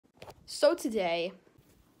So today,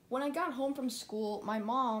 when I got home from school, my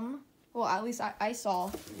mom, well, at least I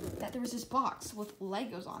saw that there was this box with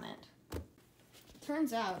Legos on it.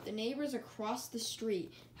 Turns out the neighbors across the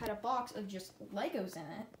street had a box of just Legos in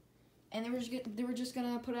it, and they were just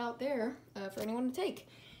gonna put it out there for anyone to take.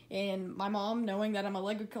 And my mom, knowing that I'm a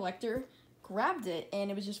Lego collector, grabbed it,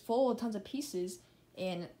 and it was just full of tons of pieces.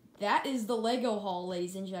 And that is the Lego haul,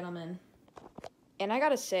 ladies and gentlemen. And I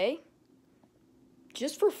gotta say,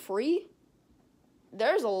 just for free,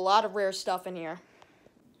 there's a lot of rare stuff in here.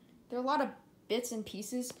 There are a lot of bits and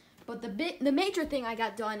pieces, but the major thing I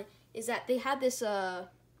got done is that they had this,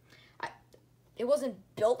 it wasn't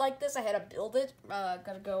built like this, I had to build it.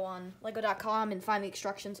 Gotta go on lego.com and find the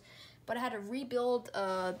instructions, but I had to rebuild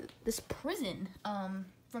this prison from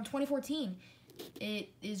 2014. It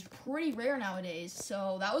is pretty rare nowadays,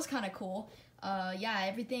 so that was kind of cool. Yeah,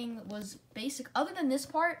 everything was basic. Other than this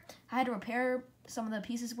part, I had to repair some of the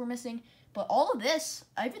pieces were missing, but all of this,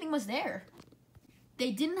 everything was there.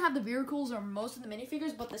 They didn't have the vehicles or most of the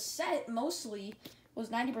minifigures, but the set mostly was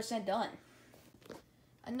 90% done.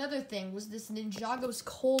 Another thing was this Ninjago's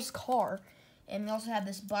Cole's car, and we also had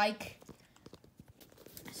this bike.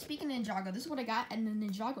 Speaking of Ninjago, this is what I got in the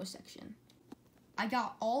Ninjago section. I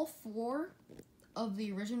got all 4 of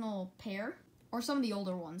the original pair, or some of the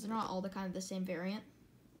older ones. They're not all the kind of the same variant.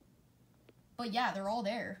 But yeah, they're all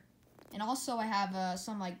there. And also I have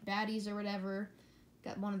some like baddies or whatever.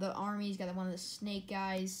 Got one of the armies, got one of the snake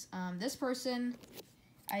guys. This person,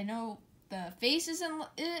 I know the face isn't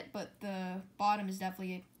it, but the bottom is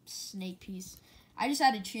definitely a snake piece. I just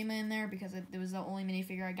added Chima in there because it was the only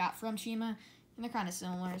minifigure I got from Chima. And they're kind of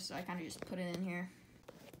similar, so I kind of just put it in here.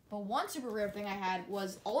 But one super rare thing I had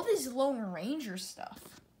was all this Lone Ranger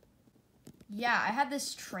stuff. Yeah, I had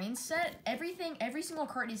this train set. Every single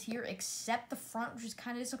card is here except the front, which is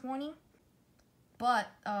kind of disappointing. But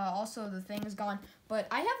also the thing is gone. But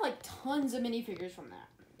I have like tons of minifigures from that.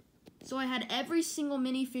 So I had every single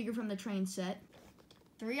minifigure from the train set,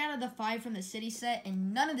 3 out of the 5 from the city set,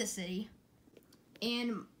 and none of the city.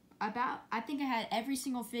 And I think I had every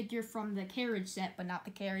single figure from the carriage set, but not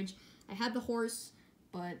the carriage. I had the horse,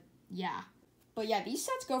 but yeah. But yeah, these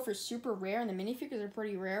sets go for super rare, and the minifigures are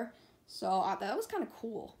pretty rare. So that was kind of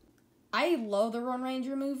cool. I love the Lone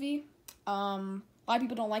Ranger movie. A lot of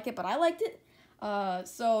people don't like it, but I liked it.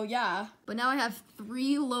 So yeah. But now I have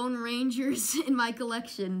 3 Lone Rangers in my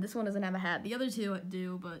collection. This one doesn't have a hat. The other 2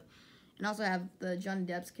 do, but... And also I have the Johnny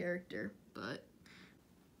Depp's character, but...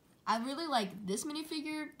 I really like this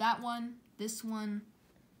minifigure, that one, this one.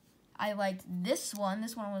 I liked this one.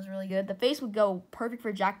 This one was really good. The face would go perfect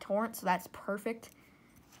for Jack Torrance, so that's perfect.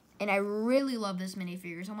 And I really love this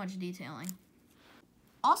minifigure. So much detailing.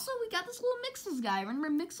 Also, we got this little Mixels guy.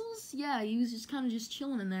 Remember Mixels? Yeah, he was just kind of just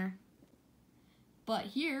chilling in there. But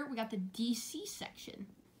here, we got the DC section.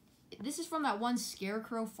 This is from that one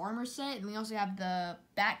Scarecrow Farmer set. And we also have the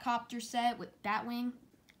Batcopter set with Batwing.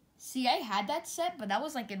 See, I had that set, but that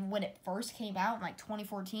was like when it first came out in like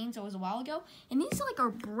 2014, so it was a while ago. And these like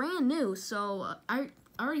are brand new, so I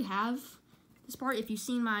already have this part. If you've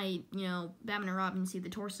seen my, Batman and Robin, you see the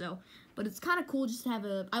torso. But it's kind of cool just to have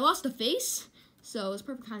I lost a face, so it's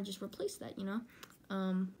perfect kind of just replace that,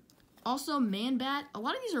 Also, Man-Bat. A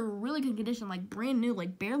lot of these are really good condition, like brand new,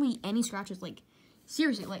 like barely any scratches. Like,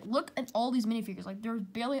 seriously, like look at all these minifigures. Like, there's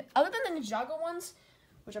barely, other than the Ninjago ones,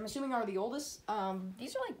 which I'm assuming are the oldest,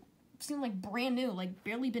 these are like, seem like brand new, like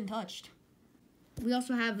barely been touched. We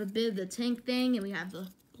also have a bit of the tank thing, and we have the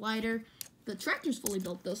glider. The tractor's fully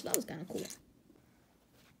built though, so that was kind of cool.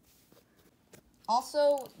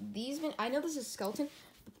 Also, I know this is skeleton.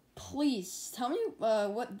 Please tell me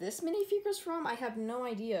what this minifigure's from. I have no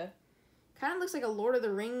idea. Kind of looks like a Lord of the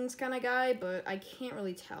Rings kind of guy, but I can't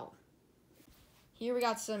really tell. Here we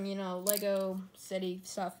got some, Lego City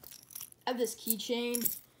stuff. I have this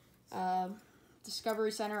keychain.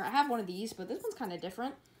 Discovery Center. I have one of these, but this one's kind of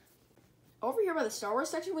different. Over here by the Star Wars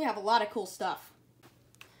section, we have a lot of cool stuff.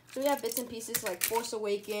 So we have bits and pieces like Force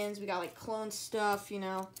Awakens. We got like clone stuff,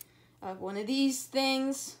 one of these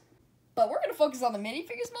things. But we're going to focus on the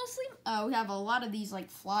minifigures mostly. We have a lot of these like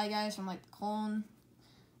fly guys from like the Clone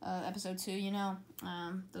episode 2,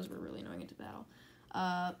 Those were really annoying into battle.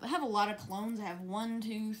 I have a lot of clones. I have 1,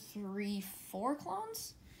 2, 3, 4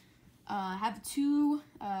 clones. I have 2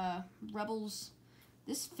 Rebels.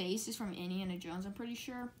 This face is from Indiana Jones, I'm pretty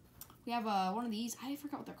sure. We have one of these. I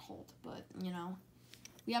forgot what they're called, but,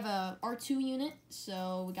 We have a R2 unit,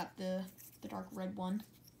 so we got the dark red one.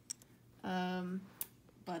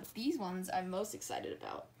 But these ones I'm most excited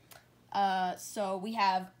about. So we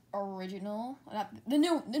have original, the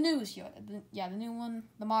newest unit. The new one,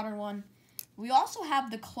 the modern one. We also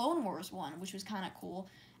have the Clone Wars one, which was kind of cool.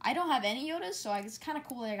 I don't have any Yodas, so it's kind of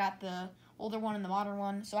cool that I got the older one and the modern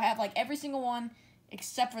one. So I have like every single one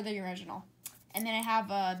except for the original. And then I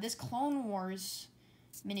have this Clone Wars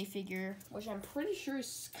minifigure, which I'm pretty sure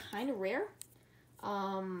is kind of rare.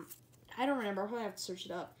 I don't remember. I'll probably have to search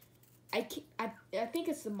it up. I think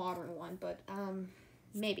it's the modern one, but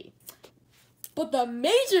maybe. But the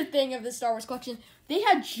major thing of the Star Wars collection, they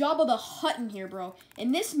had Jabba the Hutt in here, bro.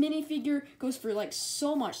 And this minifigure goes for like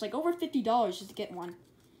so much, like over $50 just to get one.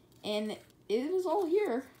 And it was all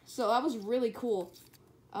here, so that was really cool.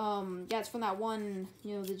 Yeah, it's from that one,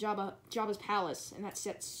 you know, the Jabba's Palace, and that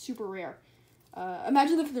set's super rare.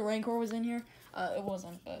 Imagine if the Rancor was in here. It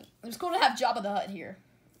wasn't, but it was cool to have Jabba the Hutt here.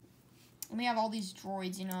 And we have all these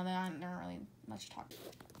droids, you know, that aren't really much to talk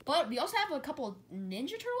about. But we also have a couple of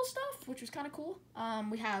Ninja Turtle stuff, which was kind of cool.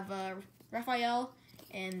 We have Raphael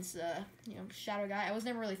and, you know, Shadow Guy. I was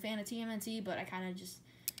never really a fan of TMNT, but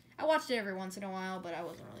I watched it every once in a while, but I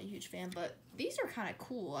wasn't really a huge fan. But these are kind of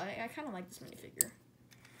cool. I kind of like this minifigure.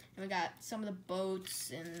 And we got some of the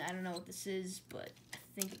boats, and I don't know what this is, but I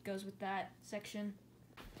think it goes with that section.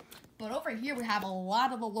 But over here, we have a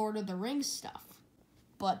lot of the Lord of the Rings stuff.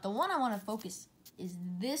 But the one I want to focus is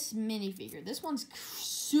this minifigure. This one's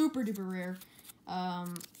super duper rare.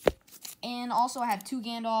 And also I have 2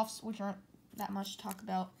 Gandalfs, which aren't that much to talk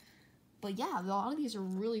about. But yeah, a lot of these are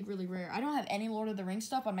really, really rare. I don't have any Lord of the Rings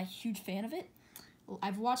stuff. I'm a huge fan of it.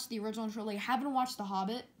 I've watched the original trilogy. I haven't watched The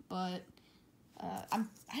Hobbit, but I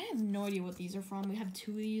have no idea what these are from. We have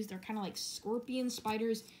 2 of these. They're kind of like scorpion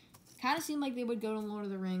spiders. Kind of seem like they would go to Lord of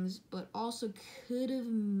the Rings, but also could have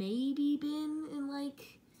maybe been in,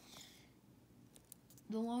 like,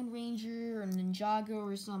 the Lone Ranger or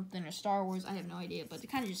Ninjago or something, or Star Wars. I have no idea, but they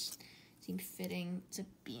kind of just seem fitting to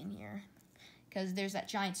be in here. Because there's that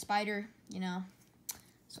giant spider, you know.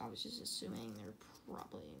 So I was just assuming they're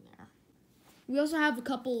probably in there. We also have a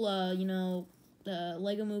couple, you know, the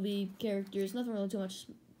Lego Movie characters. Nothing really too much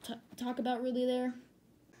to talk about really there.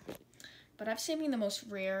 But I'm saving the most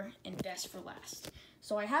rare and best for last.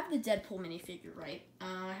 So I have the Deadpool minifigure, right?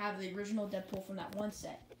 I have the original Deadpool from that one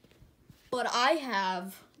set. But I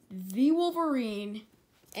have the Wolverine,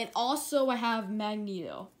 and also I have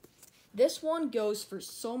Magneto. This one goes for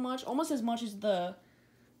so much, almost as much as the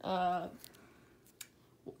Deadpool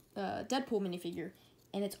minifigure.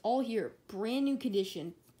 And it's all here, brand new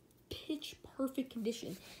condition, pitch perfect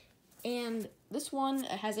condition. And this one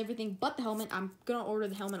has everything but the helmet. I'm gonna order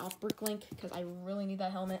the helmet off Bricklink because I really need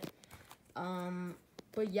that helmet.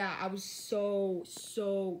 But yeah, I was so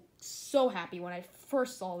happy when I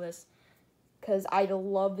first saw this because I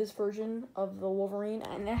love this version of the Wolverine,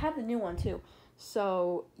 and I have the new one too.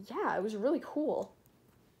 So yeah, it was really cool.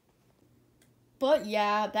 But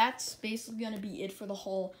yeah, that's basically gonna be it for the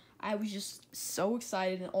haul. I was just so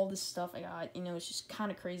excited, and all this stuff I got, you know, it's just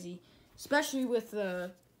kind of crazy, especially with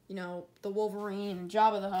the, you know, the Wolverine and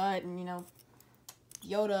Jabba the Hutt and, you know,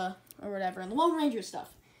 Yoda or whatever, and the Lone Ranger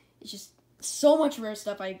stuff. It's just so much rare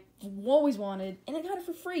stuff I always wanted, and I got it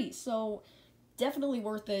for free, so definitely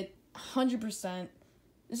worth it, 100%.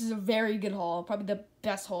 This is a very good haul, probably the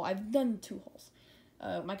best haul. I've done 2 hauls.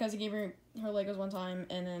 My cousin gave her Legos one time,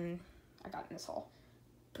 and then I got in this haul.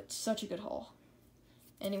 But such a good haul.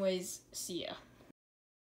 Anyways, see ya.